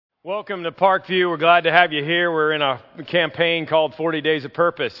Welcome to Parkview. We're glad to have you here. We're in a campaign called 40 Days of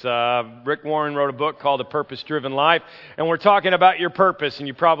Purpose. Rick Warren wrote a book called The Purpose-Driven Life, and we're talking about your purpose, and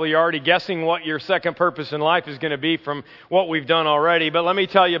you're probably already guessing what your second purpose in life is going to be from what we've done already, but let me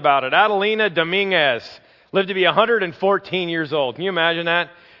tell you about it. Adelina Dominguez lived to be 114 years old. Can you imagine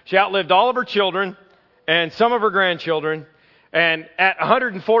that? She outlived all of her children and some of her grandchildren. And at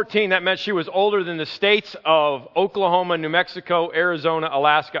 114, that meant she was older than the states of Oklahoma, New Mexico, Arizona,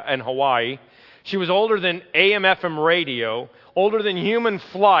 Alaska, and Hawaii. She was older than AM/FM radio, older than human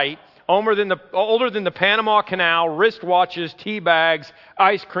flight, older than the Panama Canal, wristwatches, tea bags,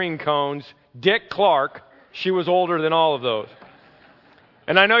 ice cream cones, Dick Clark. She was older than all of those.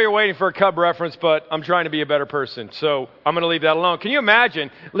 And I know you're waiting for a Cub reference, but I'm trying to be a better person, so I'm going to leave that alone. Can you imagine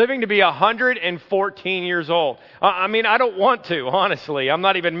living to be 114 years old? I don't want to, honestly. I'm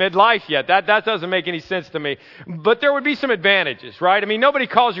not even midlife yet. That doesn't make any sense to me. But there would be some advantages, right? Nobody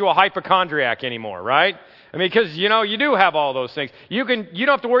calls you a hypochondriac anymore, right? Because, you do have all those things. You don't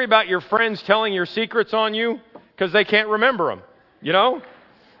have to worry about your friends telling your secrets on you because they can't remember them,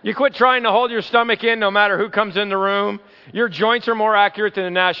 You quit trying to hold your stomach in no matter who comes in the room. Your joints are more accurate than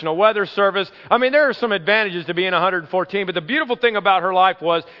the National Weather Service. There are some advantages to being 114, but the beautiful thing about her life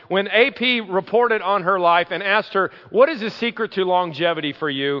was when AP reported on her life and asked her, what is the secret to longevity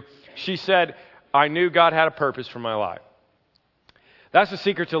for you? She said, I knew God had a purpose for my life. That's the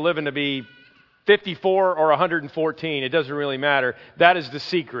secret to living to be 54 or 114, it doesn't really matter. That is the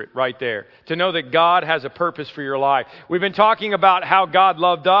secret right there. To know that God has a purpose for your life. We've been talking about how God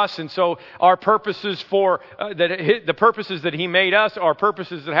loved us, and so our purposes the purposes that He made us are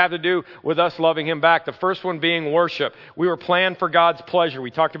purposes that have to do with us loving Him back. The first one being worship. We were planned for God's pleasure. We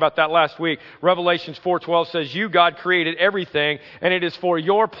talked about that last week. Revelations 4:12 says, you, God, created everything, and it is for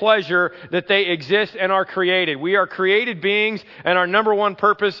your pleasure that they exist and are created. We are created beings, and our number one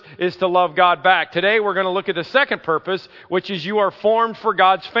purpose is to love God back. Today we're going to look at the second purpose, which is you are formed for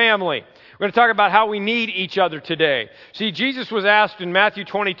God's family. We're going to talk about how we need each other today. See, Jesus was asked in Matthew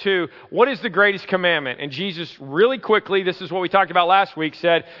 22, what is the greatest commandment? And Jesus really quickly, this is what we talked about last week,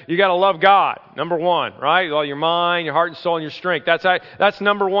 said, you got to love God, number one, right? With all your mind, your heart and soul and your strength. That's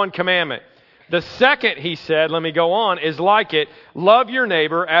number one commandment. The second, he said, let me go on, is like it, love your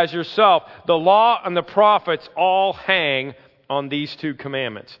neighbor as yourself. The law and the prophets all hang on these two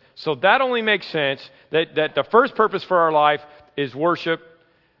commandments. So that only makes sense that the first purpose for our life is worship,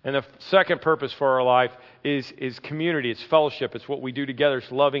 and the second purpose for our life is community, it's fellowship, it's what we do together,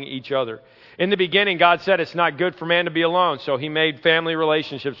 it's loving each other. In the beginning, God said it's not good for man to be alone, so He made family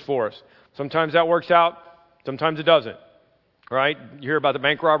relationships for us. Sometimes that works out, sometimes it doesn't. Right? You hear about the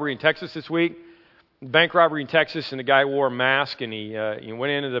bank robbery in Texas this week? Bank robbery in Texas, and the guy wore a mask, and he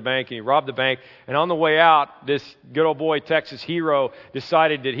went into the bank, and he robbed the bank. And on the way out, this good old boy Texas hero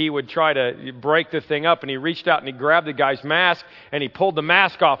decided that he would try to break the thing up, and he reached out and he grabbed the guy's mask, and he pulled the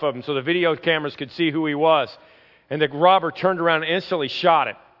mask off of him so the video cameras could see who he was. And the robber turned around and instantly shot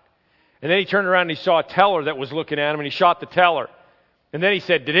him. And then he turned around and he saw a teller that was looking at him, and he shot the teller. And then he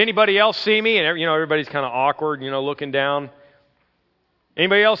said, did anybody else see me? And everybody's kind of awkward, looking down.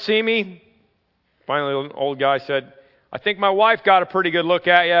 Anybody else see me? Finally, the old guy said, I think my wife got a pretty good look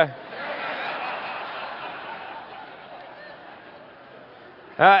at you.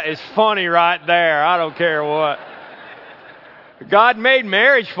 That is funny right there. I don't care what. God made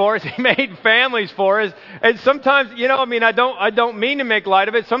marriage for us. He made families for us. And sometimes, I don't mean to make light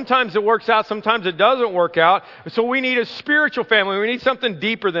of it. Sometimes it works out. Sometimes it doesn't work out. So we need a spiritual family. We need something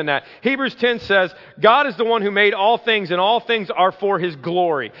deeper than that. Hebrews 10 says, God is the one who made all things, and all things are for His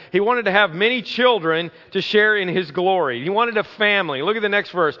glory. He wanted to have many children to share in His glory. He wanted a family. Look at the next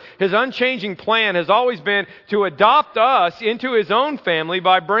verse. His unchanging plan has always been to adopt us into His own family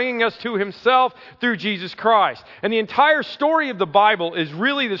by bringing us to Himself through Jesus Christ. And the entire story of the Bible is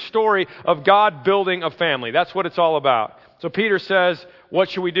really the story of God building a family. That's what it's all about. So Peter says, what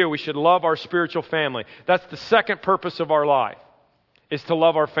should we do? We should love our spiritual family. That's the second purpose of our life, is to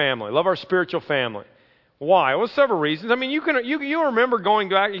love our family, love our spiritual family. Why? Well, several reasons. You remember going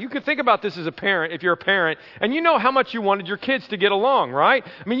back, you could think about this as a parent, if you're a parent, and you know how much you wanted your kids to get along, right?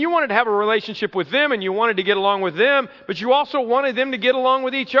 You wanted to have a relationship with them, and you wanted to get along with them, but you also wanted them to get along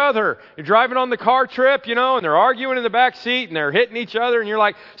with each other. You're driving on the car trip, and they're arguing in the back seat, and they're hitting each other, and you're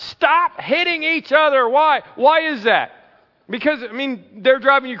like, stop hitting each other. Why? Why is that? Because, they're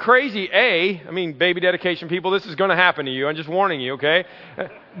driving you crazy, A. Baby dedication people, this is going to happen to you. I'm just warning you, okay?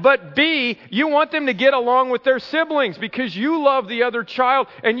 But B, you want them to get along with their siblings because you love the other child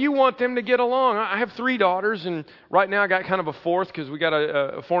and you want them to get along. I have 3 daughters, and right now I got kind of a fourth because we got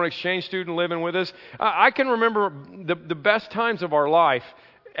a foreign exchange student living with us. I can remember the best times of our life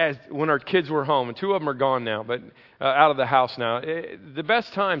when our kids were home, and two of them are gone now, but out of the house now, the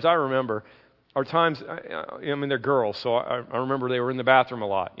best times I remember are times, I mean, they're girls, so I remember they were in the bathroom a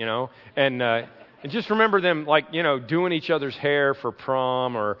lot, and just remember them, doing each other's hair for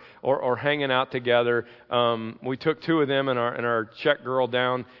prom or hanging out together. We took two of them and our Czech girl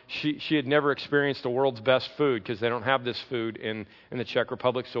down. She had never experienced the world's best food because they don't have this food in the Czech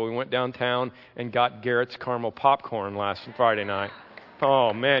Republic. So we went downtown and got Garrett's caramel popcorn last Friday night.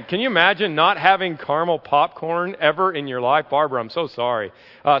 Oh, man. Can you imagine not having caramel popcorn ever in your life? Barbara, I'm so sorry.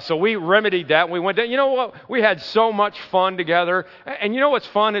 So we remedied that. We went down. You know what? We had so much fun together. And you know what's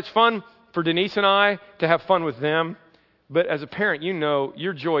fun? It's fun for Denise and I to have fun with them. But as a parent,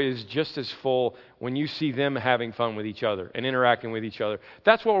 your joy is just as full when you see them having fun with each other and interacting with each other.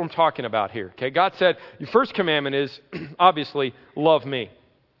 That's what we're talking about here. Okay, God said, your first commandment is, obviously, love me.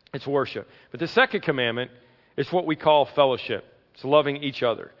 It's worship. But the second commandment is what we call fellowship. It's loving each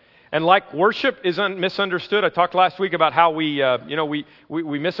other. And like worship is misunderstood. I talked last week about how we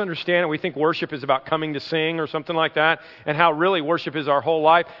misunderstand it. We think worship is about coming to sing or something like that, and how really worship is our whole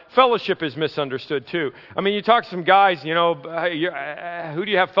life. Fellowship is misunderstood too. I mean, you talk to some guys, who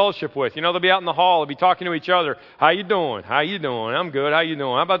do you have fellowship with? They'll be out in the hall, they'll be talking to each other. How you doing? How you doing? I'm good. How you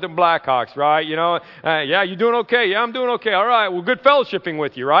doing? How about the Blackhawks, right? Yeah, you doing okay? Yeah, I'm doing okay. All right, well, good fellowshipping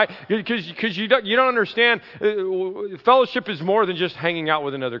with you, right? Because you don't understand. Fellowship is more than just hanging out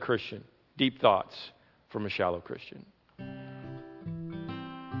with another Christian. Deep thoughts from a shallow Christian.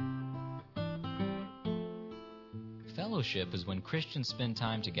 Fellowship is when Christians spend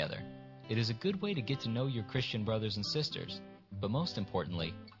time together. It is a good way to get to know your Christian brothers and sisters. But most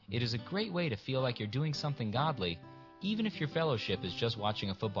importantly, it is a great way to feel like you're doing something godly, even if your fellowship is just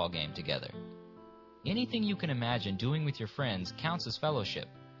watching a football game together. Anything you can imagine doing with your friends counts as fellowship,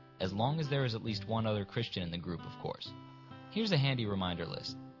 as long as there is at least one other Christian in the group, of course. Here's a handy reminder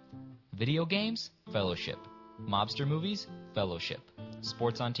list. Video games, fellowship. Mobster movies, fellowship.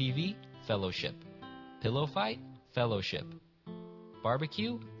 Sports on TV, fellowship. Pillow fight, fellowship.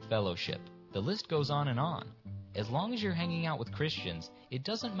 Barbecue, fellowship. The list goes on and on. As long as you're hanging out with Christians, it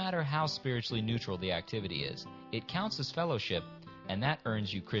doesn't matter how spiritually neutral the activity is. It counts as fellowship, and that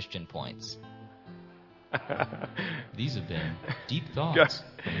earns you Christian points. These have been deep thoughts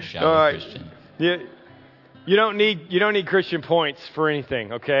from a shallow Christian. Yeah. You don't need Christian points for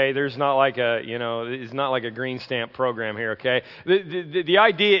anything, okay? There's not like it's not like a green stamp program here, okay? The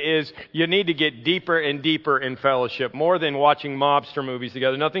idea is you need to get deeper and deeper in fellowship, more than watching mobster movies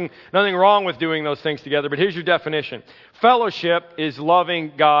together. Nothing wrong with doing those things together, but here's your definition. Fellowship is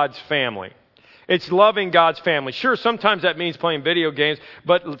loving God's family. It's loving God's family. Sure, sometimes that means playing video games,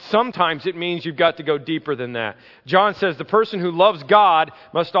 but sometimes it means you've got to go deeper than that. John says the person who loves God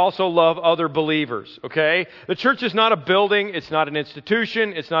must also love other believers, okay? The church is not a building. It's not an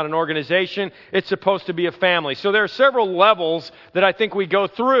institution. It's not an organization. It's supposed to be a family. So there are several levels that I think we go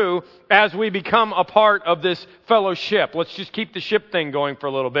through as we become a part of this fellowship. Let's just keep the ship thing going for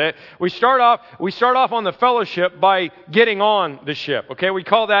a little bit. We start off on the fellowship by getting on the ship, okay? We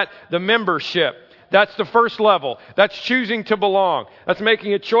call that the membership. That's the first level. That's choosing to belong. That's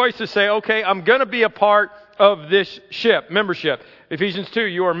making a choice to say, okay, I'm going to be a part of this ship, membership. Ephesians 2,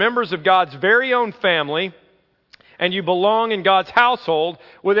 you are members of God's very own family, and you belong in God's household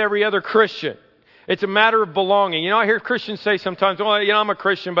with every other Christian. It's a matter of belonging. I hear Christians say sometimes, I'm a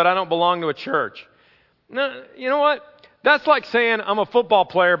Christian, but I don't belong to a church. No, you know what? That's like saying I'm a football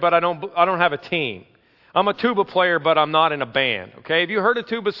player, but I don't have a team. I'm a tuba player, but I'm not in a band. Okay, have you heard a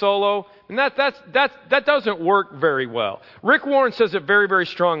tuba solo? And that doesn't work very well. Rick Warren says it very, very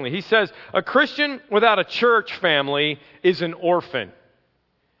strongly. He says a Christian without a church family is an orphan.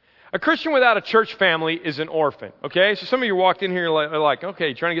 A Christian without a church family is an orphan. Okay, so some of you walked in here like,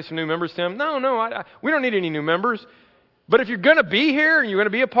 okay, trying to get some new members, Tim? No, we don't need any new members. But if you're going to be here and you're going to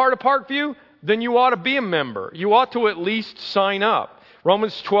be a part of Parkview, then you ought to be a member. You ought to at least sign up.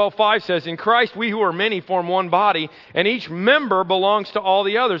 Romans 12:5 says, in Christ we who are many form one body, and each member belongs to all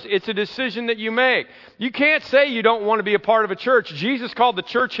the others. It's a decision that you make. You can't say you don't want to be a part of a church. Jesus called the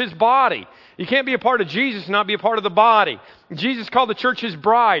church His body. You can't be a part of Jesus and not be a part of the body. Jesus called the church His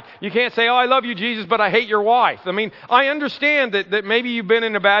bride. You can't say, I love you, Jesus, but I hate your wife. I mean, I understand that maybe you've been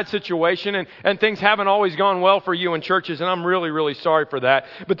in a bad situation and things haven't always gone well for you in churches, and I'm really, really sorry for that.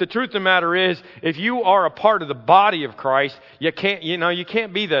 But the truth of the matter is, if you are a part of the body of Christ, you can't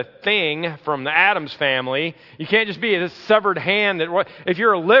be the thing from the Addams family. You can't just be this severed hand. If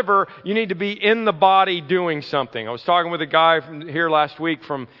you're a liver, you need to be in the body doing something. I was talking with a guy from here last week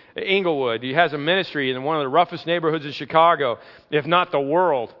from Inglewood. He has a ministry in one of the roughest neighborhoods in Chicago, if not the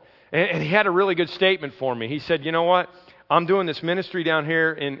world. And he had a really good statement for me. He said, you know what?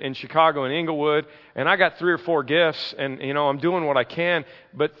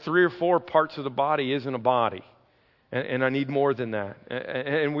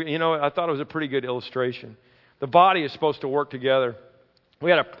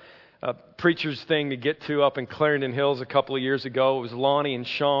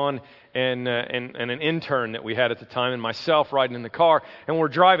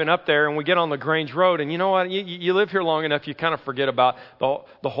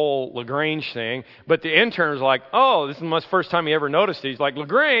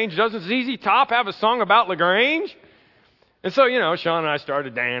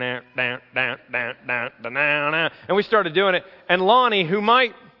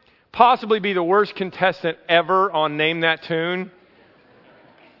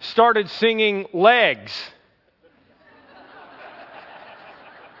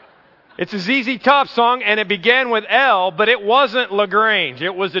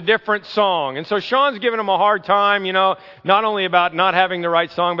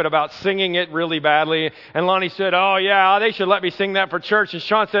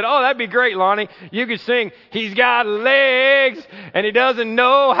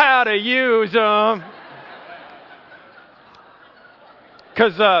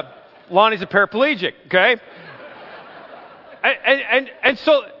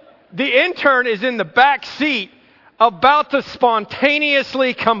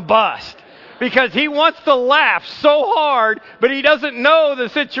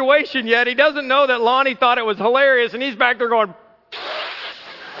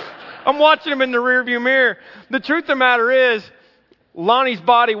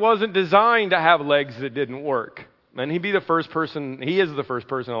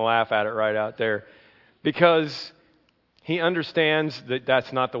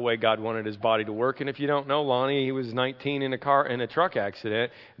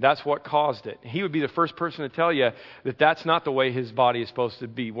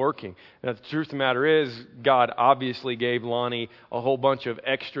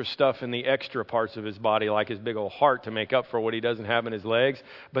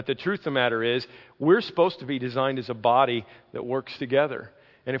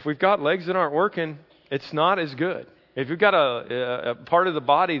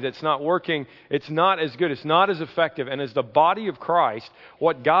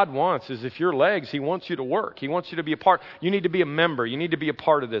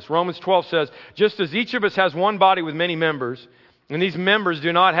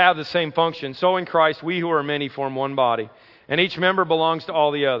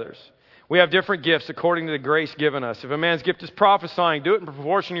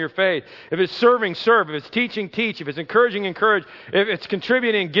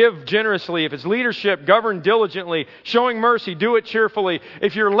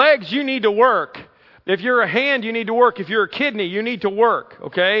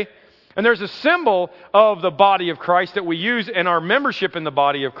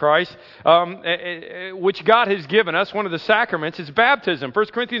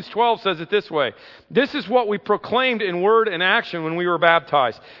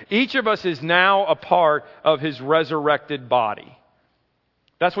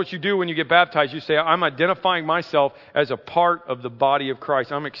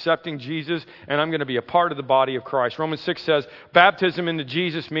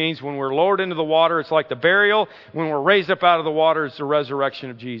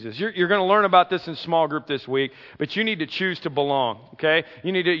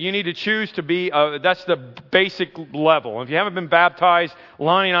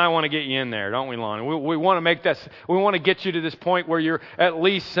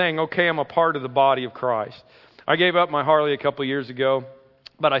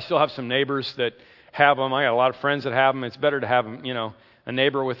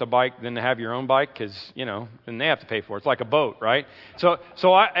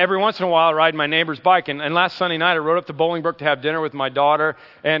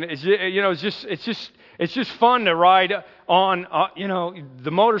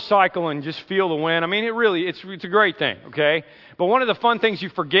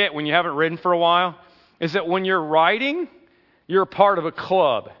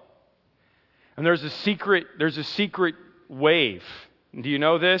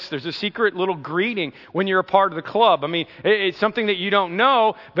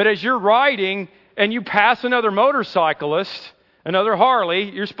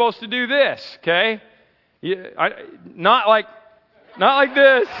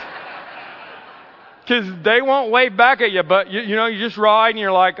 Because they won't wave back at you, but you know, you just ride and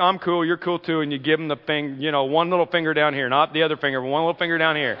you're like, I'm cool, you're cool too, and you give them the one little finger down here, not the other finger, but one little finger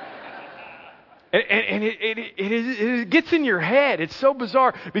down here. And it gets in your head. It's so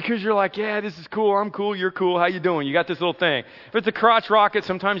bizarre because you're like, yeah, this is cool, I'm cool, you're cool, how you doing? You got this little thing. If it's a crotch rocket,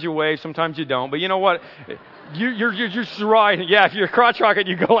 sometimes you wave, sometimes you don't. But you know what? You're just riding. Yeah, if you're a crotch rocket,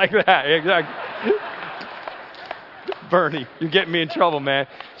 you go like that. Exactly. Bernie, you're getting me in trouble, man.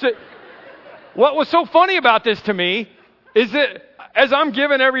 So, what was so funny about this to me is that as I'm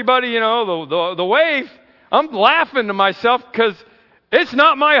giving everybody, the wave, I'm laughing to myself because it's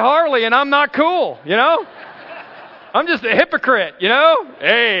not my Harley and I'm not cool, I'm just a hypocrite,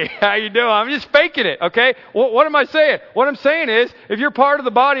 Hey, how you doing? I'm just faking it, okay? What am I saying? What I'm saying is, if you're part of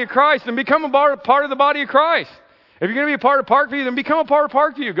the body of Christ, then become a part of the body of Christ. If you're going to be a part of Parkview, then become a part of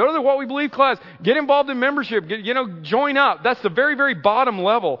Parkview. Go to the What We Believe class. Get involved in membership. Join up. That's the very, very bottom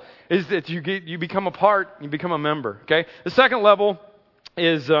level, is that you become a part, you become a member, okay? The second level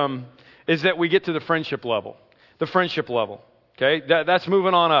is that we get to the friendship level. The friendship level. Okay, that's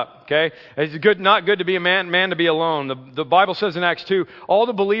moving on up. Okay, it's not good to be a man to be alone. The Bible says in Acts 2, all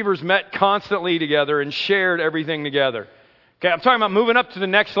the believers met constantly together and shared everything together. Okay, I'm talking about moving up to the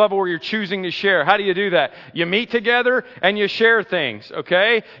next level where you're choosing to share. How do you do that? You meet together and you share things.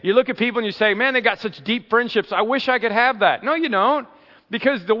 Okay, you look at people and you say, man, they got such deep friendships. I wish I could have that. No, you don't.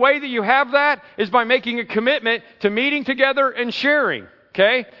 Because the way that you have that is by making a commitment to meeting together and sharing.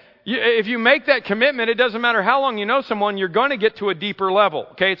 Okay. If you make that commitment, it doesn't matter how long you know someone, you're going to get to a deeper level.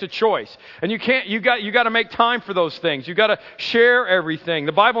 Okay, it's a choice. And you got to make time for those things. You got to share everything.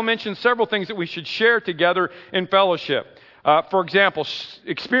 The Bible mentions several things that we should share together in fellowship. For example,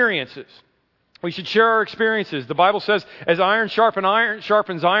 experiences. We should share our experiences. The Bible says, as iron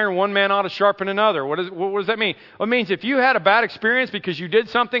sharpens iron, one man ought to sharpen another. What does that mean? Well, it means if you had a bad experience because you did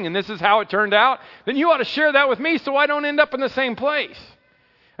something and this is how it turned out, then you ought to share that with me so I don't end up in the same place.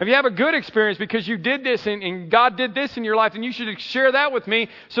 If you have a good experience because you did this and God did this in your life, then you should share that with me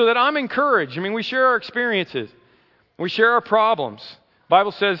so that I'm encouraged. I mean, we share our experiences. We share our problems. The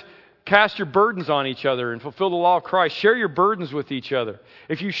Bible says, cast your burdens on each other and fulfill the law of Christ. Share your burdens with each other.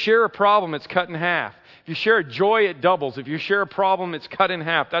 If you share a problem, it's cut in half. If you share a joy, it doubles. If you share a problem, it's cut in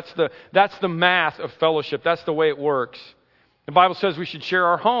half. That's the math of fellowship. That's the way it works. The Bible says we should share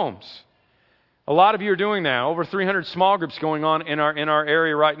our homes. A lot of you are doing that. Over 300 small groups going on in our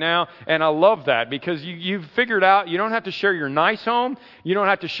area right now. And I love that because you've figured out you don't have to share your nice home. You don't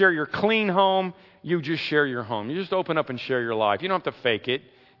have to share your clean home. You just share your home. You just open up and share your life. You don't have to fake it.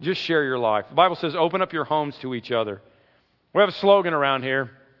 Just share your life. The Bible says open up your homes to each other. We have a slogan around here.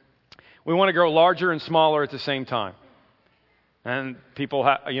 We want to grow larger and smaller at the same time. And people,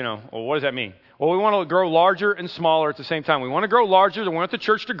 well, what does that mean? Well, we want to grow larger and smaller at the same time. We want to grow larger. We want the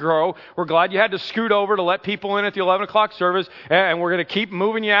church to grow. We're glad you had to scoot over to let people in at the 11 o'clock service. And we're going to keep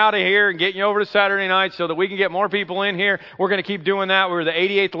moving you out of here and getting you over to Saturday night so that we can get more people in here. We're going to keep doing that. We were the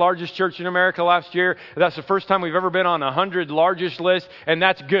 88th largest church in America last year. That's the first time we've ever been on the 100 largest list. And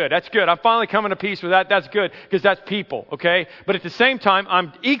that's good. That's good. I'm finally coming to peace with that. That's good because that's people, okay? But at the same time,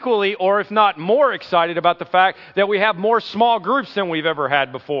 I'm equally, or if not more excited about the fact that we have more small groups than we've ever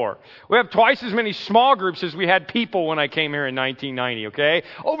had before. We have twice as many small groups as we had people when I came here in 1990, okay?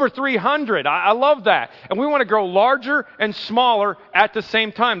 Over 300. I love that. And we want to grow larger and smaller at the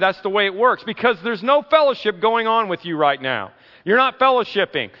same time. That's the way it works because there's no fellowship going on with you right now. You're not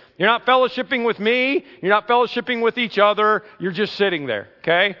fellowshipping. You're not fellowshipping with me. You're not fellowshipping with each other. You're just sitting there,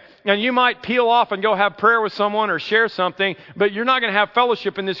 okay? And you might peel off and go have prayer with someone or share something, but you're not going to have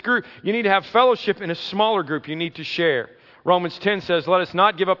fellowship in this group. You need to have fellowship in a smaller group. You need to share. Romans 10 says, let us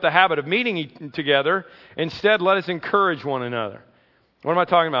not give up the habit of meeting together. Instead, let us encourage one another. What am I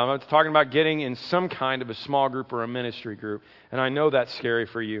talking about? I'm talking about getting in some kind of a small group or a ministry group. And I know that's scary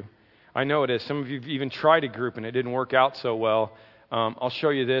for you. I know it is. Some of you have even tried a group and it didn't work out so well. I'll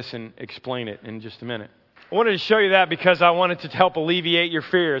show you this and explain it in just a minute. I wanted to show you that because I wanted to help alleviate your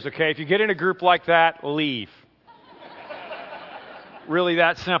fears, okay? If you get in a group like that, leave. Really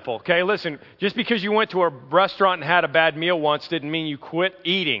that simple. Okay, listen, just because you went to a restaurant and had a bad meal once didn't mean you quit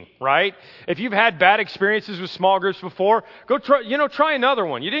eating, right? If you've had bad experiences with small groups before, go try another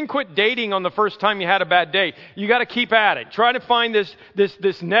one. You didn't quit dating on the first time you had a bad date. You got to keep at it. Try to find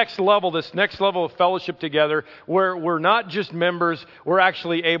this next level of fellowship together where we're not just members, we're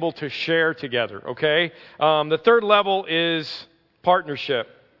actually able to share together, okay? The third level is partnership.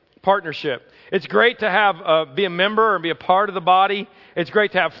 Partnership. It's great to be a member and be a part of the body. It's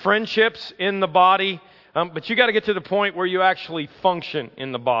great to have friendships in the body. But you got to get to the point where you actually function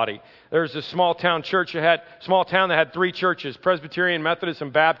in the body. There's a small town that had 3 churches, Presbyterian, Methodist,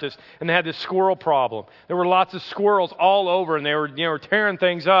 and Baptist, and they had this squirrel problem. There were lots of squirrels all over, and they were tearing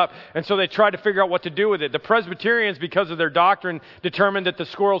things up, and so they tried to figure out what to do with it. The Presbyterians, because of their doctrine, determined that the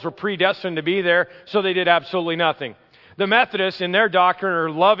squirrels were predestined to be there, so they did absolutely nothing. The Methodists, in their doctrine,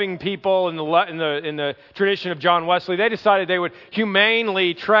 are loving people in the tradition of John Wesley. They decided they would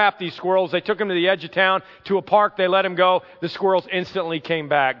humanely trap these squirrels. They took them to the edge of town, to a park. They let them go. The squirrels instantly came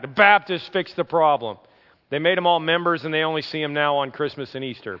back. The Baptists fixed the problem. They made them all members, and they only see them now on Christmas and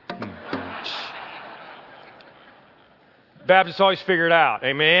Easter. Baptists always figure it out.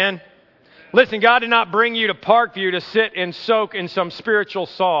 Amen? Listen, God did not bring you to Parkview to sit and soak in some spiritual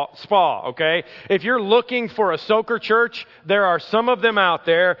spa, okay? If you're looking for a soaker church, there are some of them out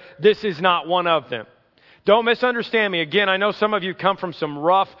there. This is not one of them. Don't misunderstand me. Again, I know some of you come from some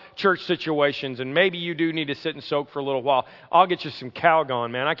rough church situations, and maybe you do need to sit and soak for a little while. I'll get you some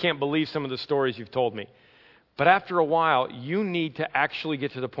Calgon, man. I can't believe some of the stories you've told me. But after a while, you need to actually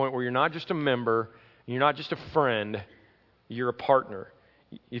get to the point where you're not just a member, you're not just a friend, you're a partner.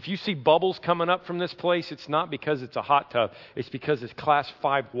 If you see bubbles coming up from this place, it's not because it's a hot tub. It's because it's Class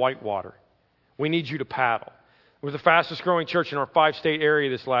 5 whitewater. We need you to paddle. We're the fastest growing church in our 5-state area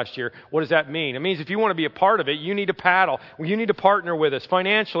this last year. What does that mean? It means if you want to be a part of it, you need to paddle. You need to partner with us.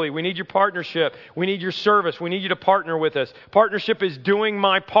 Financially, we need your partnership. We need your service. We need you to partner with us. Partnership is doing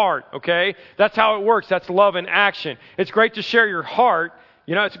my part, okay? That's how it works. That's love in action. It's great to share your heart.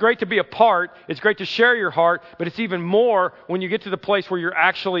 You know, it's great to be a part. It's great to share your heart, but it's even more when you get to the place where you're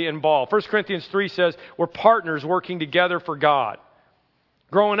actually involved. 1 Corinthians 3 says we're partners working together for God.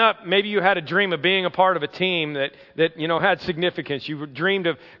 Growing up, maybe you had a dream of being a part of a team that had significance. You dreamed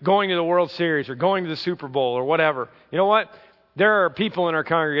of going to the World Series or going to the Super Bowl or whatever. You know what? There are people in our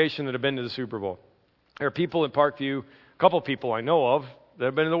congregation that have been to the Super Bowl. There are people in Parkview, a couple of people I know of, that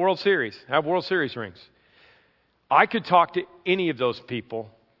have been to the World Series, have World Series rings. I could talk to any of those people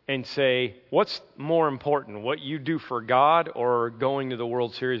and say, what's more important, what you do for God or going to the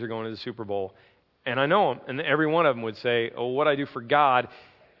World Series or going to the Super Bowl? And I know them, and every one of them would say, oh, what I do for God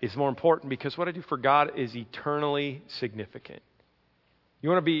is more important because what I do for God is eternally significant.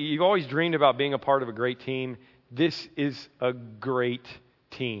 You've always dreamed about being a part of a great team. This is a great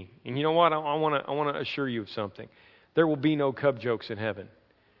team. And you know what? I want to assure you of something. There will be no Cub jokes in heaven.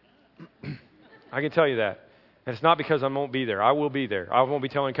 I can tell you that. And it's not because I won't be there. I will be there. I won't be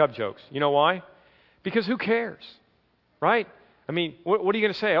telling Cub jokes. You know why? Because who cares? Right? I mean, what are you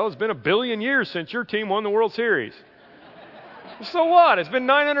going to say? Oh, it's been 1 billion years since your team won the World Series. So what? It's been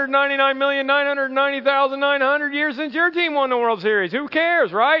 999,990,900 years since your team won the World Series. Who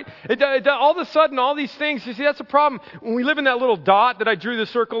cares, right? All of a sudden, all these things, you see, that's a problem. When we live in that little dot that I drew the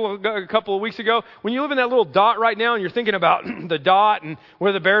circle a couple of weeks ago, when you live in that little dot right now and you're thinking about the dot and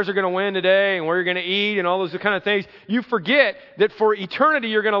where the Bears are going to win today and where you're going to eat and all those kind of things, you forget that for eternity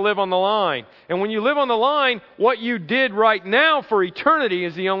you're going to live on the line. And when you live on the line, what you did right now for eternity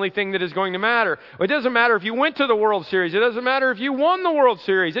is the only thing that is going to matter. It doesn't matter if you went to the World Series. It doesn't matter if you won the World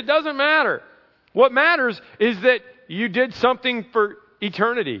Series. It doesn't matter. What matters is that you did something for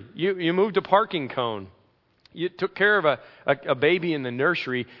eternity. You moved a parking cone. You took care of a baby in the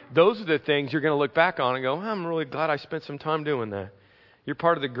nursery. Those are the things you're going to look back on and go, I'm really glad I spent some time doing that. You're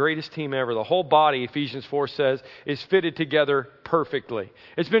part of the greatest team ever. The whole body, Ephesians 4 says, is fitted together perfectly.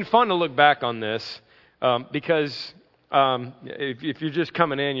 It's been fun to look back on this because if you're just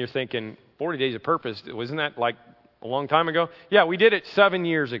coming in, you're thinking, 40 Days of Purpose, wasn't that like a long time ago? Yeah, we did it 7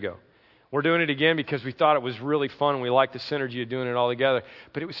 years ago. We're doing it again because we thought it was really fun and we liked the synergy of doing it all together.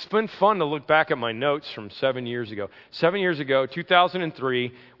 But it's been fun to look back at my notes from 7 years ago. 7 years ago,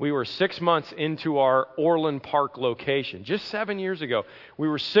 2003, we were 6 months into our Orland Park location. Just 7 years ago, we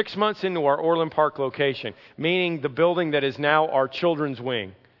were 6 months into our Orland Park location, meaning the building that is now our children's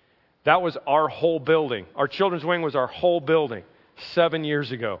wing. That was our whole building. Our children's wing was our whole building 7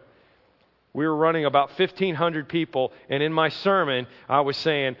 years ago. We were running about 1,500 people, and in my sermon, I was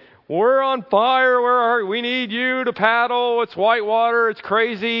saying, we're on fire, we need you to paddle, it's whitewater, it's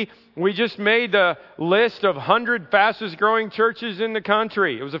crazy. We just made the list of 100 fastest growing churches in the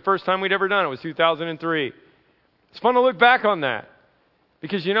country. It was the first time we'd ever done it. It was 2003. It's fun to look back on that,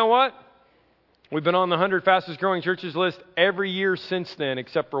 because you know what? We've been on the 100 fastest growing churches list every year since then,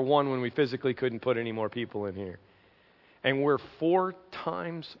 except for one when we physically couldn't put any more people in here. And we're 4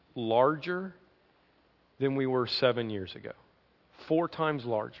 times larger than we were 7 years ago. 4 times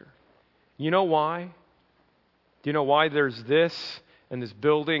larger. You know why? Do you know why there's this and this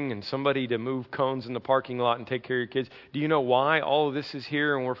building and somebody to move cones in the parking lot and take care of your kids. Do you know why all of this is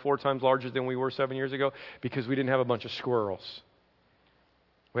here and we're 4 times larger than we were 7 years ago? Because we didn't have a bunch of squirrels.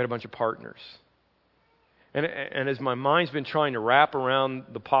 We had a bunch of partners. And as my mind's been trying to wrap around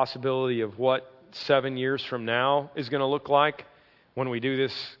the possibility of what 7 years from now is going to look like when we do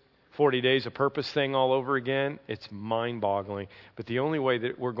this 40 days of purpose thing all over again, it's mind-boggling. But the only way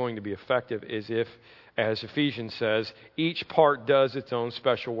that we're going to be effective is if, as Ephesians says, each part does its own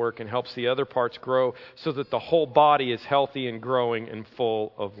special work and helps the other parts grow so that the whole body is healthy and growing and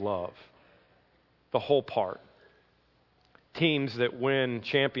full of love. The whole part. Teams that win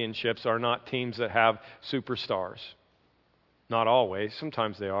championships are not teams that have superstars. Not always.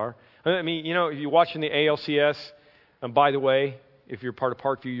 Sometimes they are. I mean, you know, if you're watching the ALCS, and by the way, if you're part of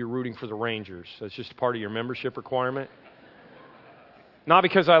Parkview, you're rooting for the Rangers. That's just part of your membership requirement. Not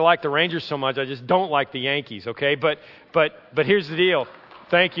because I like the Rangers so much, I just don't like the Yankees, okay? But here's the deal.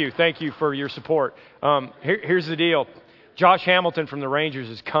 Thank you for your support. Here's the deal. Josh Hamilton from the Rangers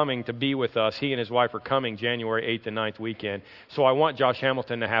is coming to be with us. He and his wife are coming January 8th and 9th weekend. So I want Josh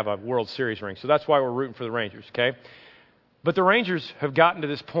Hamilton to have a World Series ring. So that's why we're rooting for the Rangers, okay? But the Rangers have gotten to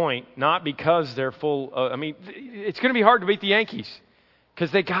this point not because they're full of, it's going to be hard to beat the Yankees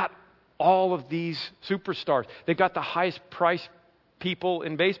because they got all of these superstars. They've got the highest priced people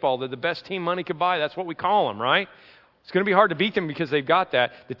in baseball. They're the best team money could buy. That's what we call them, right? It's going to be hard to beat them because they've got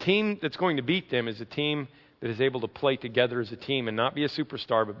that. The team that's going to beat them is a team that is able to play together as a team and not be a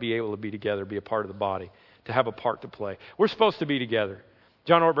superstar, but be able to be together, be a part of the body, to have a part to play. We're supposed to be together.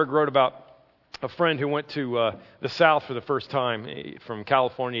 John Ortberg wrote about a friend who went to the South for the first time from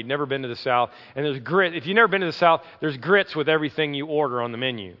California. He'd never been to the South. And there's grit. If you've never been to the South, there's grits with everything you order on the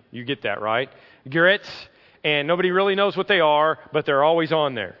menu. You get that, right? Grits. And nobody really knows what they are, but they're always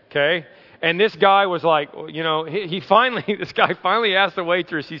on there, okay? And this guy was like, you know, this guy finally asked the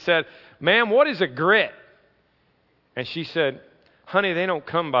waitress, he said, "Ma'am, what is a grit?" And she said, "Honey, they don't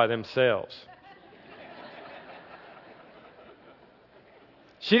come by themselves."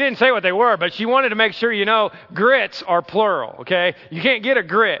 She didn't say what they were, but she wanted to make sure you know grits are plural, okay? You can't get a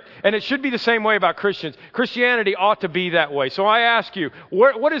grit. And it should be the same way about Christians. Christianity ought to be that way. So I ask you,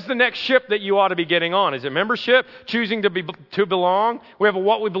 what is the next ship that you ought to be getting on? Is it membership? Choosing to belong? We have a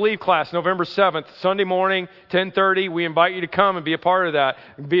What We Believe class November 7th, Sunday morning, 10:30. We invite you to come and be a part of that.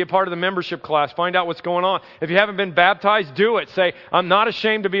 Be a part of the membership class. Find out what's going on. If you haven't been baptized, do it. Say, "I'm not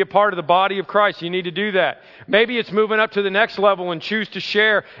ashamed to be a part of the body of Christ." You need to do that. Maybe it's moving up to the next level and choose to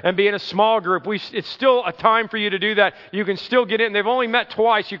share and be in a small group. It's still a time for you to do that. You can still get in. They've only met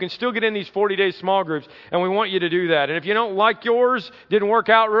twice. You can still get in these 40-day small groups, and we want you to do that. And if you don't like yours, didn't work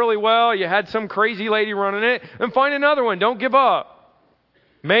out really well, you had some crazy lady running it, then find another one. Don't give up.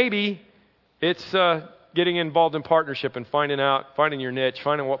 Maybe it's getting involved in partnership and finding your niche,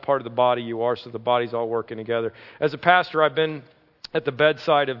 finding what part of the body you are so the body's all working together. As a pastor, I've been at the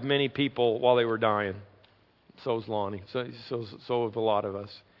bedside of many people while they were dying. So is Lonnie. So have a lot of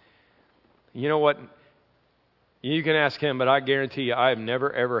us. You know what? You can ask him, but I guarantee you I have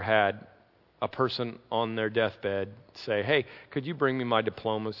never, ever had a person on their deathbed say, "Hey, could you bring me my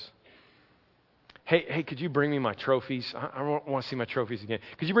diplomas? Hey, could you bring me my trophies? I want to see my trophies again.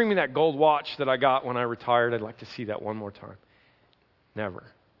 Could you bring me that gold watch that I got when I retired? I'd like to see that one more time." Never.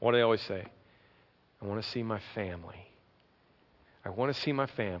 What do they always say? "I want to see my family. I want to see my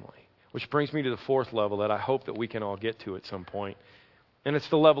family." Which brings me to the fourth level that I hope that we can all get to at some point. And it's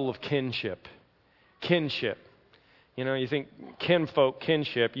the level of kinship. Kinship. You know, you think kinfolk,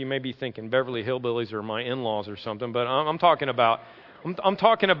 kinship, you may be thinking Beverly Hillbillies or my in-laws or something, but I'm talking about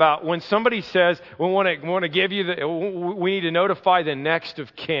when somebody says, we want to give you we need to notify the next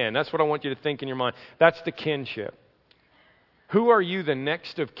of kin. That's what I want you to think in your mind. That's the kinship. Who are you the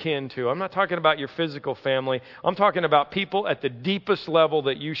next of kin to? I'm not talking about your physical family. I'm talking about people at the deepest level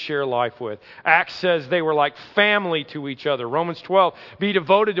that you share life with. Acts says they were like family to each other. Romans 12, be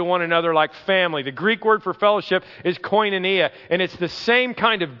devoted to one another like family. The Greek word for fellowship is koinonia, and it's the same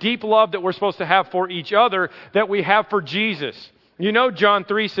kind of deep love that we're supposed to have for each other that we have for Jesus. You know John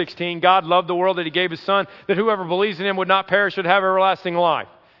 3:16, God loved the world that He gave His Son, that whoever believes in Him would not perish, would have everlasting life.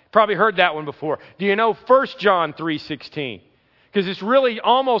 Probably heard that one before. Do you know 1 John 3:16? Because it's really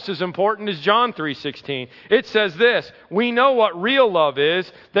almost as important as John 3:16. It says this, we know what real love is,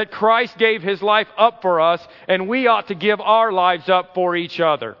 that Christ gave His life up for us, and we ought to give our lives up for each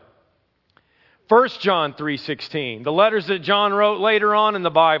other. 1 John 3:16, the letters that John wrote later on in the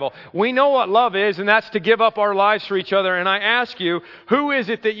Bible. We know what love is, and that's to give up our lives for each other. And I ask you, who is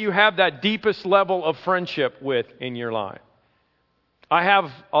it that you have that deepest level of friendship with in your life? I have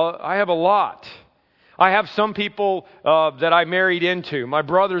a lot. I have some people that I married into. My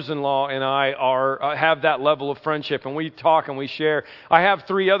brothers-in-law and I have that level of friendship, and we talk and we share. I have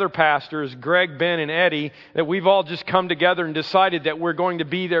 3 other pastors, Greg, Ben, and Eddie, that we've all just come together and decided that we're going to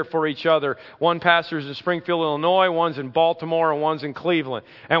be there for each other. One pastor's in Springfield, Illinois, one's in Baltimore, and one's in Cleveland.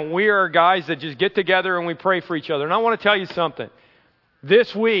 And we are guys that just get together and we pray for each other. And I want to tell you something.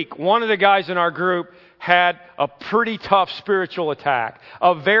 This week, one of the guys in our group had a pretty tough spiritual attack,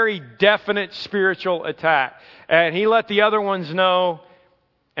 a very definite spiritual attack. And he let the other ones know,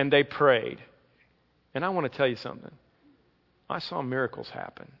 and they prayed. And I want to tell you something. I saw miracles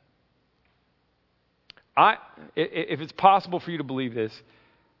happen. If it's possible for you to believe this,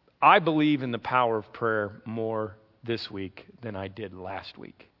 I believe in the power of prayer more this week than I did last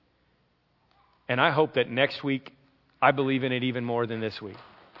week. And I hope that next week I believe in it even more than this week.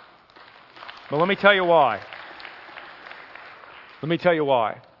 But let me tell you why.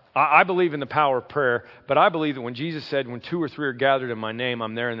 I believe in the power of prayer, but I believe that when Jesus said, when 2 or 3 are gathered in my name,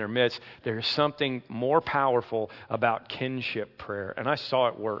 I'm there in their midst, there's something more powerful about kinship prayer. And I saw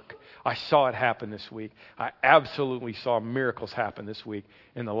it work. I saw it happen this week. I absolutely saw miracles happen this week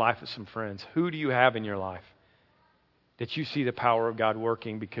in the life of some friends. Who do you have in your life that you see the power of God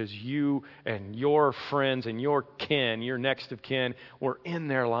working because you and your friends and your kin, your next of kin, were in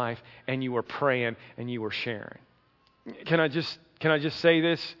their life and you were praying and you were sharing? Can I just say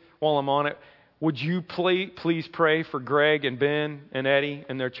this while I'm on it? Would you please pray for Greg and Ben and Eddie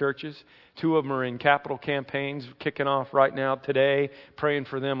and their churches? 2 of them are in capital campaigns kicking off right now today, praying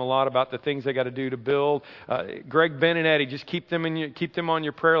for them a lot about the things they got to do to build. Greg, Ben, and Eddie, just keep them on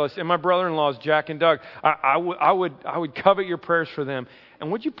your prayer list. And my brother-in-laws, Jack and Doug, I would covet your prayers for them.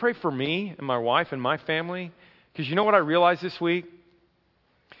 And would you pray for me and my wife and my family? Because you know what I realized this week?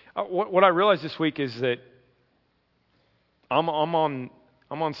 What I realized this week is that I'm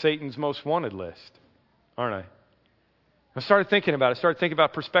on Satan's most wanted list, aren't I? I started thinking about it. I started thinking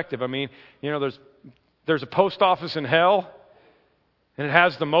about perspective. I mean, there's a post office in hell, and it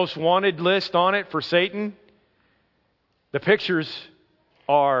has the most wanted list on it for Satan. The pictures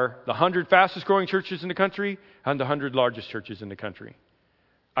are the 100 fastest growing churches in the country and the 100 largest churches in the country.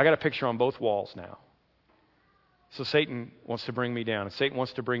 I got a picture on both walls now. So Satan wants to bring me down, and Satan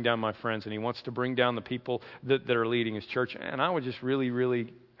wants to bring down my friends, and he wants to bring down the people that are leading his church. And I would just really,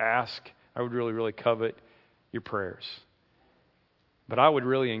 really really covet your prayers. But I would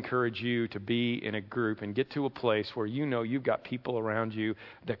really encourage you to be in a group and get to a place where you know you've got people around you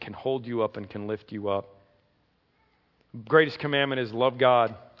that can hold you up and can lift you up. Greatest commandment is love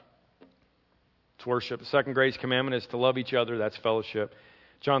God. It's worship. The second greatest commandment is to love each other. That's fellowship.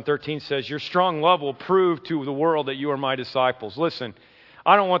 John 13 says, your strong love will prove to the world that you are my disciples. Listen,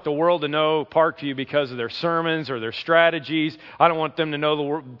 I don't want the world to know Parkview because of their sermons or their strategies. I don't want them to know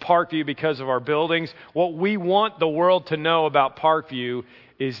the Parkview because of our buildings. What we want the world to know about Parkview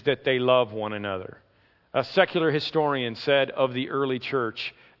is that they love one another. A secular historian said of the early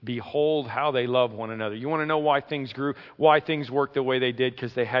church, behold how they love one another. You want to know why things grew, why things worked the way they did?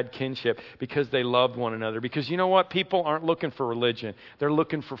 Because they had kinship, because they loved one another. Because you know what? People aren't looking for religion. They're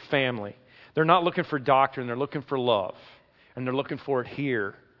looking for family. They're not looking for doctrine. They're looking for love. And they're looking for it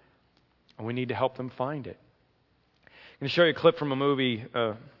here. And we need to help them find it. I'm going to show you a clip from a movie.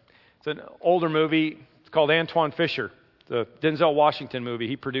 It's an older movie. It's called Antoine Fisher. The Denzel Washington movie.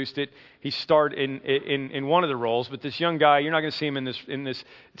 He produced it. He starred in one of the roles. But this young guy, you're not going to see him in this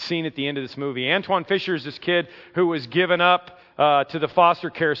scene at the end of this movie. Antoine Fisher is this kid who was given up to the foster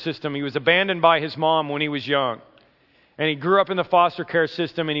care system. He was abandoned by his mom when he was young. And he grew up in the foster care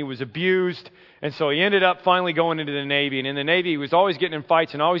system, and he was abused. And so he ended up finally going into the Navy. And in the Navy, he was always getting in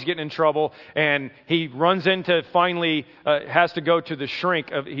fights and always getting in trouble. And he runs into, finally, has to go to the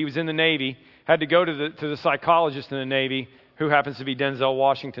shrink. He was in the Navy, had to go to the psychologist in the Navy, who happens to be Denzel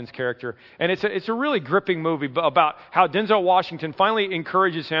Washington's character. And it's a really gripping movie about how Denzel Washington finally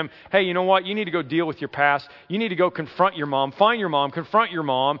encourages him, hey, you know what? You need to go deal with your past. You need to go confront your mom, find your mom, confront your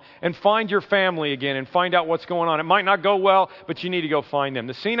mom, and find your family again and find out what's going on. It might not go well, but you need to go find them.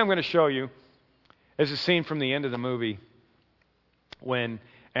 The scene I'm going to show you is a scene from the end of the movie when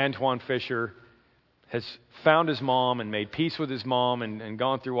Antoine Fisher has found his mom and made peace with his mom and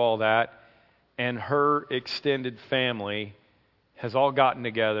gone through all that, and her extended family has all gotten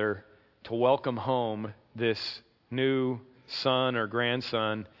together to welcome home this new son or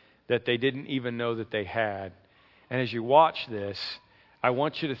grandson that they didn't even know that they had. And as you watch this, I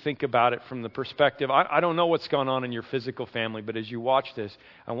want you to think about it from the perspective, I don't know what's going on in your physical family, but as you watch this,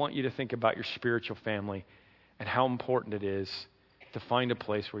 I want you to think about your spiritual family and how important it is to find a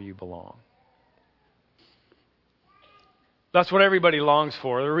place where you belong. That's what everybody longs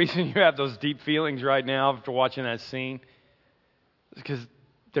for. The reason you have those deep feelings right now after watching that scene is because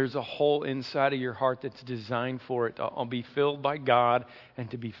there's a hole inside of your heart that's designed for it to be filled by God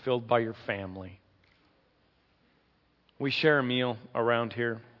and to be filled by your family. We share a meal around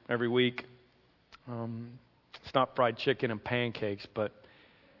here every week. It's not fried chicken and pancakes, but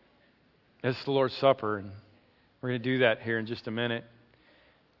it's the Lord's Supper, and we're going to do that here in just a minute.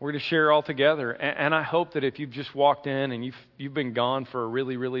 We're going to share all together, and I hope that if you've just walked in and you've been gone for a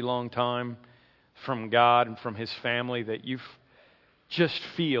really, really long time from God and from His family, that you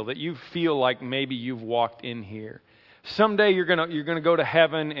feel like maybe you've walked in here. Someday you're gonna go to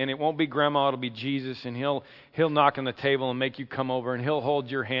heaven, and it won't be Grandma, it'll be Jesus, and He'll knock on the table and make you come over, and He'll hold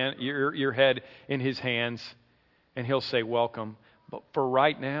your head in His hands, and He'll say welcome. But for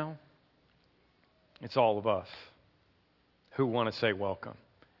right now, it's all of us who want to say welcome.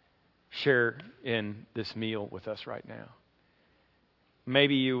 Share in this meal with us right now.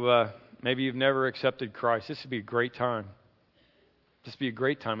 Maybe you've never accepted Christ. This would be a great time. This would be a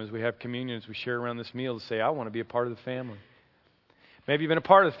great time as we have communion, as we share around this meal, to say, I want to be a part of the family. Maybe you've been a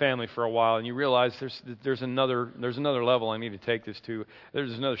part of the family for a while, and you realize there's another level I need to take this to.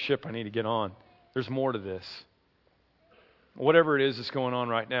 There's another ship I need to get on. There's more to this. Whatever it is that's going on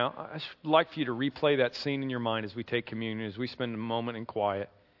right now, I'd like for you to replay that scene in your mind as we take communion, as we spend a moment in quiet.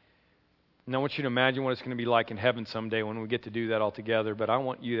 And I want you to imagine what it's going to be like in heaven someday when we get to do that all together. But I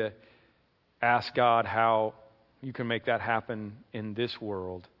want you to ask God how you can make that happen in this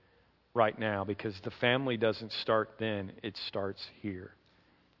world right now, because the family doesn't start then, it starts here.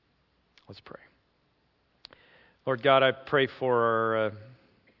 Let's pray. Lord God, I pray for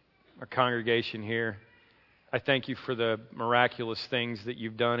our congregation here. I thank you for the miraculous things that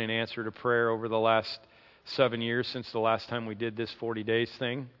you've done in answer to prayer over the last 7 years since the last time we did this 40 days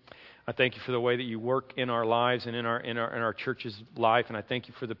thing. I thank you for the way that you work in our lives and in our church's life, and I thank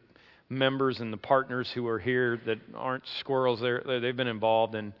you for the members and the partners who are here that aren't squirrels. They've been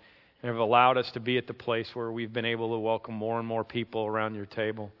involved and have allowed us to be at the place where we've been able to welcome more and more people around your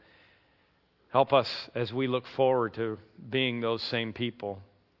table. Help us as we look forward to being those same people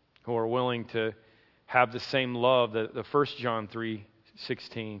who are willing to have the same love, the 1 John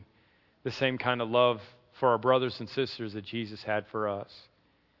 3:16, the same kind of love for our brothers and sisters that Jesus had for us.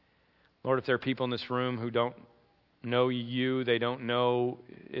 Lord, if there are people in this room who don't know you, they don't know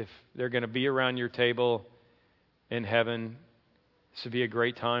if they're going to be around your table in heaven, this would be a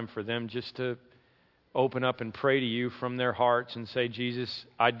great time for them just to open up and pray to you from their hearts and say, Jesus,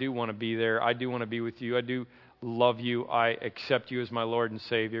 I do want to be there. I do want to be with you. I do love you. I accept you as my Lord and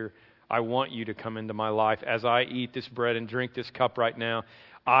Savior. I want you to come into my life. As I eat this bread and drink this cup right now,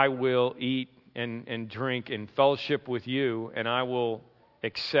 I will eat and drink in fellowship with you, and I will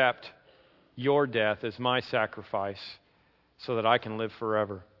accept your death as my sacrifice so that I can live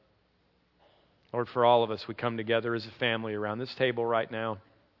forever. Lord, for all of us, we come together as a family around this table right now.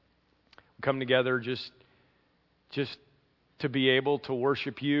 We come together just to be able to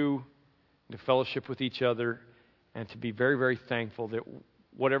worship you, to fellowship with each other, and to be very, very thankful that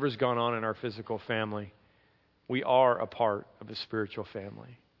whatever's gone on in our physical family, we are a part of a spiritual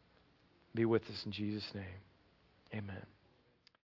family. Be with us in Jesus' name. Amen.